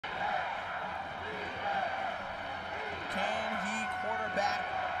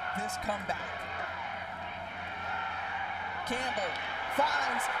this comeback. Campbell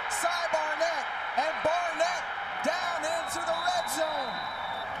finds Cy Barnett, and Barnett down into the red zone.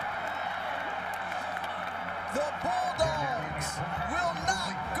 The Bulldogs will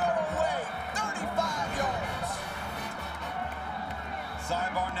not go away. 35 yards.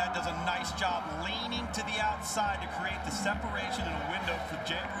 Cy Barnett does a nice job leaning to the outside to create the separation and a window for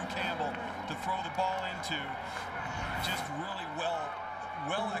Andrew Campbell to throw the ball into. Just really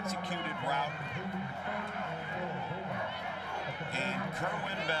well executed route. And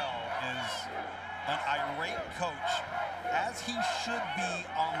Kerwin Bell is an irate coach, as he should be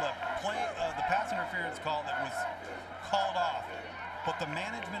on the pass interference call that was called off. But the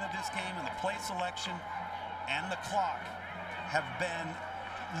management of this game and the play selection and the clock have been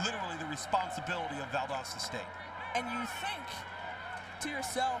literally the responsibility of Valdosta State. And you think to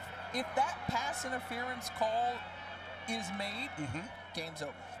yourself, if that pass interference call is made, game's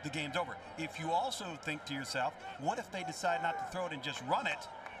over. The game's over. If you also think to yourself, what if they decide not to throw it and just run it?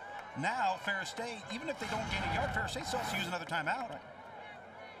 Now, Ferris State, even if they don't gain a yard, Ferris State still has to use another timeout. Right.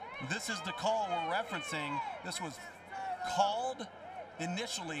 This is the call we're referencing. This was called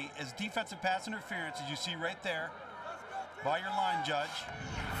initially as defensive pass interference, as you see right there, by your line judge,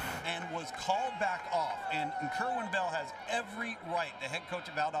 and was called back off. And Kerwin Bell has every right, the head coach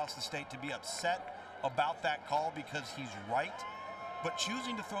of Valdosta State, to be upset about that call because he's right. But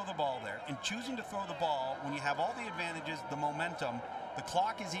choosing to throw the ball there, and choosing to throw the ball when you have all the advantages, the momentum, the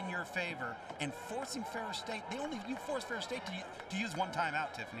clock is in your favor, and forcing Ferris State, you force Ferris State to use one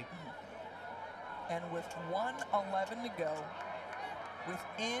timeout, Tiffany. And with 1:11 to go,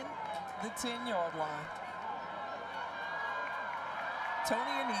 within the 10-yard line, Tony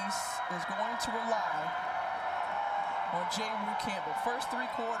Anise is going to rely on Andrew Campbell. First 3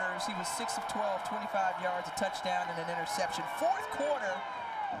 quarters, he was 6 of 12, 25 yards, a touchdown, and an interception. Fourth quarter,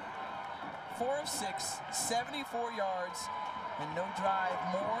 4 of 6, 74 yards, and no drive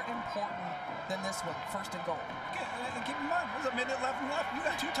more important than this one. First and goal. Keep in mind, there's a minute left. You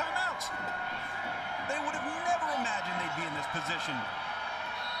got 2 timeouts. They would have never imagined they'd be in this position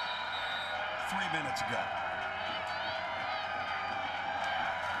 3 minutes ago.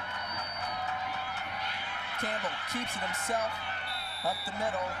 Campbell keeps it himself up the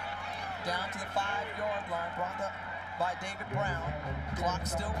middle, down to the 5-yard line, brought up by David Brown. Clock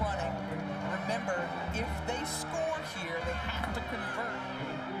still running. Remember, if they score here, they have to convert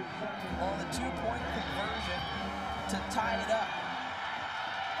on the 2-point conversion to tie it up.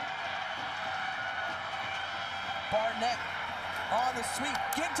 Barnett on the sweep,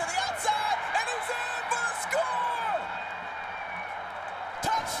 get to the outside, and he's in for the score!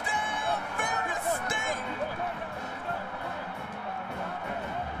 Touchdown, Ferris State!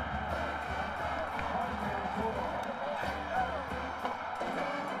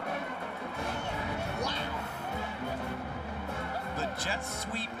 Wow! The jet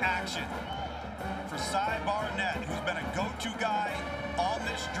sweep action for Cy Barnett, who's been a go-to guy on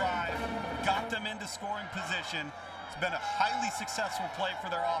this drive, got them into scoring position. It's been a highly successful play for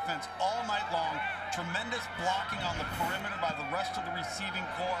their offense all night long. Tremendous blocking on the perimeter by the rest of the receiving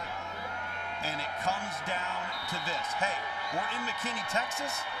corps. And it comes down to this. Hey, we're in McKinney,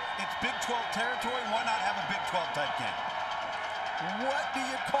 Texas. It's Big 12 territory. Why not have a Big 12 type game? What do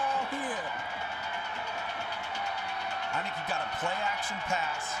you call here? I think you've got a play action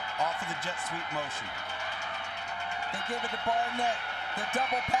pass off of the jet sweep motion. They give it to Barnett. The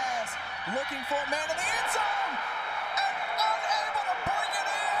double pass, looking for a man in the end zone, and unable to bring it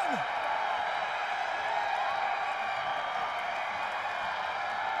in.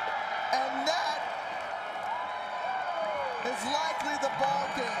 And that is likely the ball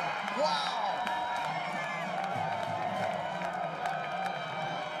game. Wow.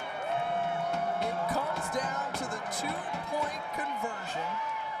 It comes down to the 2-point conversion.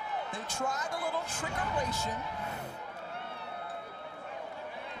 They tried a little trickeration.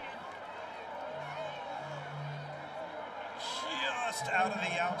 Just out of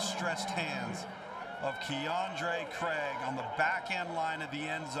the outstretched hands of Keandre Craig on the back end line of the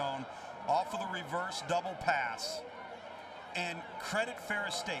end zone, off of the reverse double pass. And credit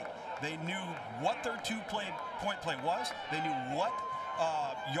Ferris State. They knew what their 2-point play was. They knew what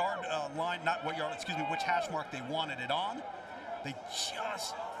which hash mark they wanted it on. They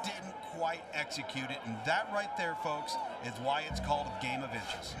just didn't quite execute it. And that right there, folks, is why it's called a game of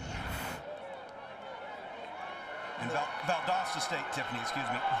inches. And Valdosta State, Tiffany,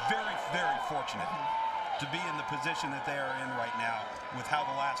 very, very fortunate to be in the position that they are in right now with how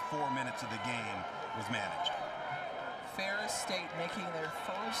the last 4 minutes of the game was managed. Ferris State making their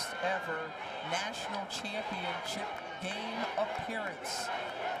first ever national championship game appearance.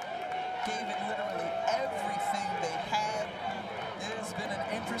 Gave it literally everything they had. It has been an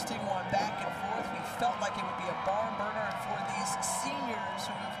interesting one, back and forth. We felt like it would be a barn burner, and for these seniors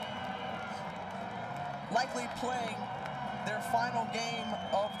who likely playing their final game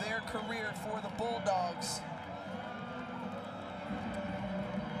of their career for the Bulldogs.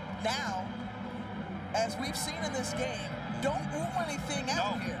 Now, as we've seen in this game, don't rule anything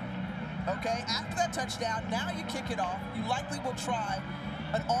out here. Okay, after that touchdown, now you kick it off. You likely will try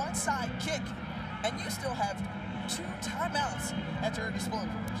an onside kick, and you still have 2 timeouts at your disposal.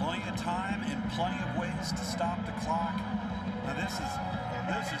 Plenty of time and plenty of ways to stop the clock. Now this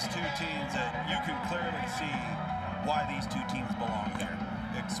is 2 teams that you can clearly see why these 2 teams belong here.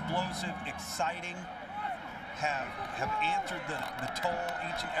 Explosive, exciting, have answered the toll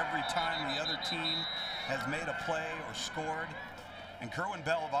each and every time the other team has made a play or scored. And Kerwin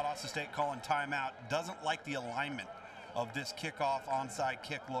Bell of Valdosta State calling timeout, doesn't like the alignment of this kickoff onside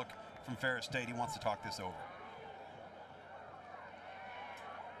kick look from Ferris State. He wants to talk this over.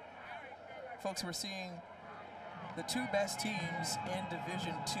 Folks, we're seeing the 2 best teams in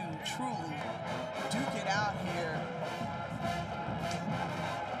Division II truly duke it out here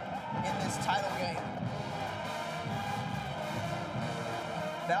in this title game.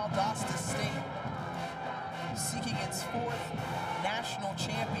 Valdosta State seeking its 4th national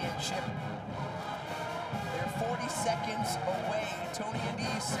championship. They're 40 seconds away. Tony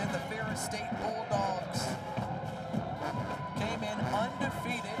Anise and the Ferris State Bulldogs came in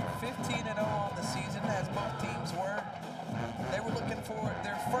undefeated, 15-0 on the season, as both teams were. They were looking for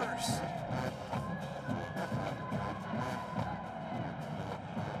their first.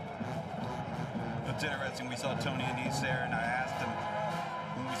 It's interesting, we saw Tony Anise there, and I asked him,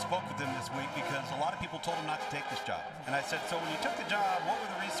 when we spoke with him this week, because a lot of people told him not to take this job. And I said, so when you took the job, what were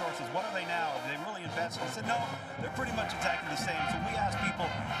the resources? What are they now? Did they really invest? He said, no, they're pretty much exactly the same. So we asked people,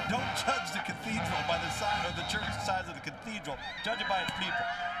 don't judge the cathedral by the size of the church, the size of the cathedral. Judge it by its people.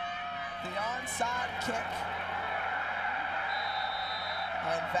 The onside kick.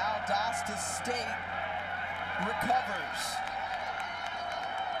 And Valdosta State recovers.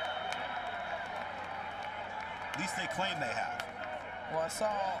 At least they claim they have. Well, I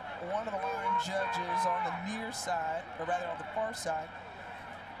saw one of the line judges on the near side, or rather on the far side,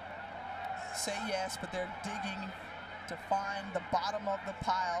 say yes, but they're digging to find the bottom of the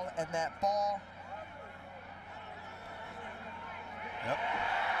pile, and that ball. Yep.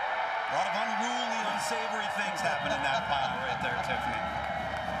 A lot of unruly, unsavory things happen in that pile right there, Tiffany.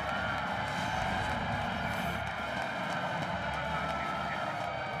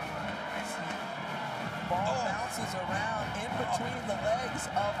 Ball bounces around in between the legs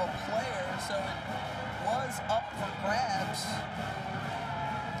of a player, so it was up for grabs.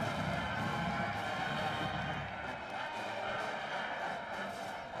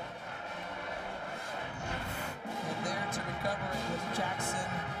 And there to recover it was Jackson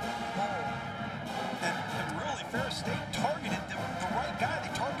Bull. And really, Ferris State targeted the right guy.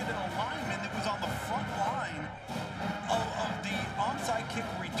 They targeted a lineman that was on the front line of the onside kick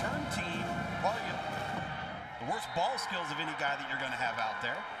return team. The worst ball skills of any guy that you're going to have out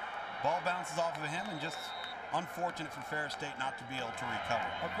there. Ball bounces off of him, and just unfortunate for Ferris State not to be able to recover.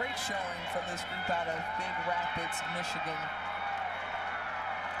 A great showing from this group out of Big Rapids, Michigan.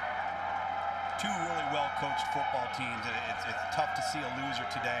 2 really well-coached football teams. It's tough to see a loser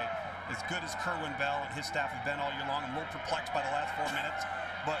today. As good as Kerwin Bell and his staff have been all year long, I'm a little perplexed by the last 4 minutes.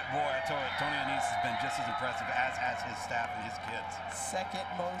 But boy, I tell you, Tony Anise has been just as impressive, as has his staff and his kids. 2nd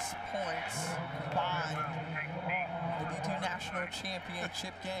most points combined in the D2 National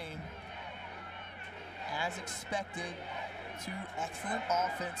Championship game. As expected, 2 excellent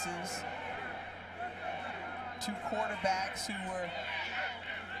offenses, 2 quarterbacks who were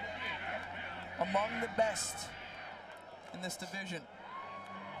among the best in this division.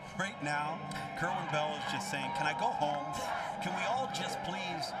 Right now, Kerwin Bell is just saying, can I go home? Can we all just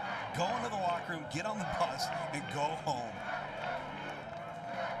please go into the locker room, get on the bus, and go home?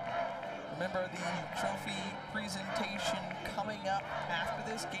 Remember, the trophy presentation coming up after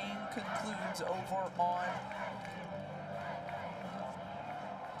this game concludes over on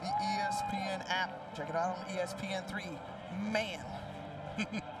the ESPN app. Check it out on ESPN3. Man.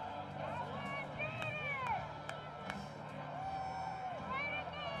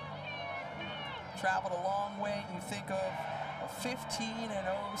 Traveled a long way. You think of a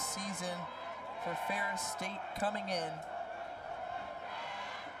 15-0 season for Ferris State coming in.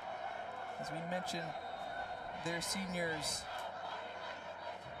 As we mentioned, their seniors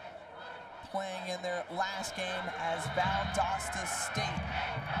playing in their last game as Valdosta State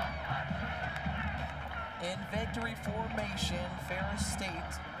In victory formation, Ferris State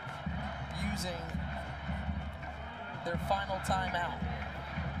using their final timeout.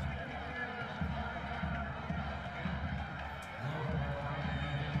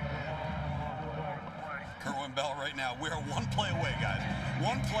 Kerwin Bell right now. We're one play away, guys.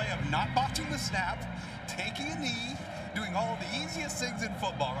 One play of not botching the snap, taking a knee, doing all the easiest things in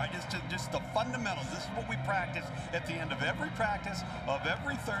football, right? Just the fundamentals. This is what we practice at the end of every practice, of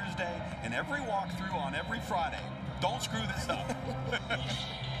every Thursday, and every walkthrough on every Friday. Don't screw this up.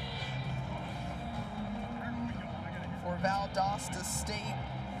 For Valdosta State,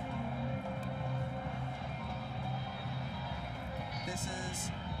 this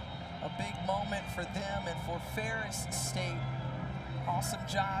is a big moment for them, and for Ferris State, awesome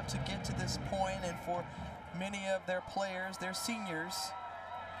job to get to this point, and for many of their players, their seniors,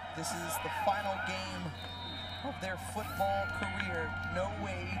 this is the final game of their football career. No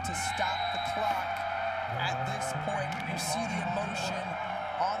way to stop the clock at this point. You see the emotion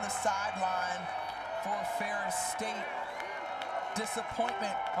on the sideline for Ferris State.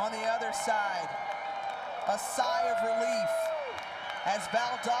 Disappointment on the other side. A sigh of relief as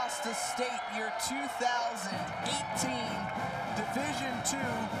Valdosta State, your 2018 Division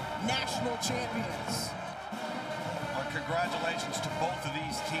II national champions. Well, congratulations to both of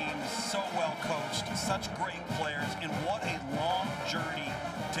these teams. So well coached, such great players, and what a long journey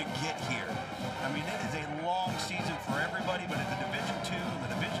to get here. I mean, it is a long season for everybody, but at the Division II and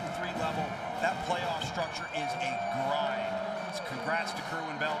the Division III level, that playoff structure is a grind. So congrats to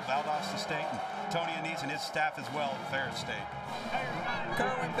Kerwin Bell, Valdosta State, and Tony Anise and his staff as well at Ferris State.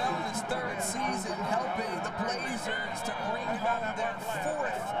 Kerwin Bell in his third season helping the Blazers to bring home their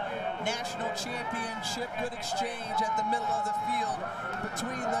fourth national championship. Good exchange at the middle of the field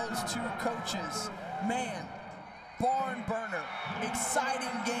between those two coaches. Man, barn burner,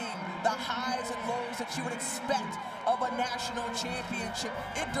 exciting game, the highs and lows that you would expect of a national championship.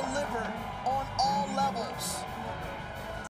 It delivered on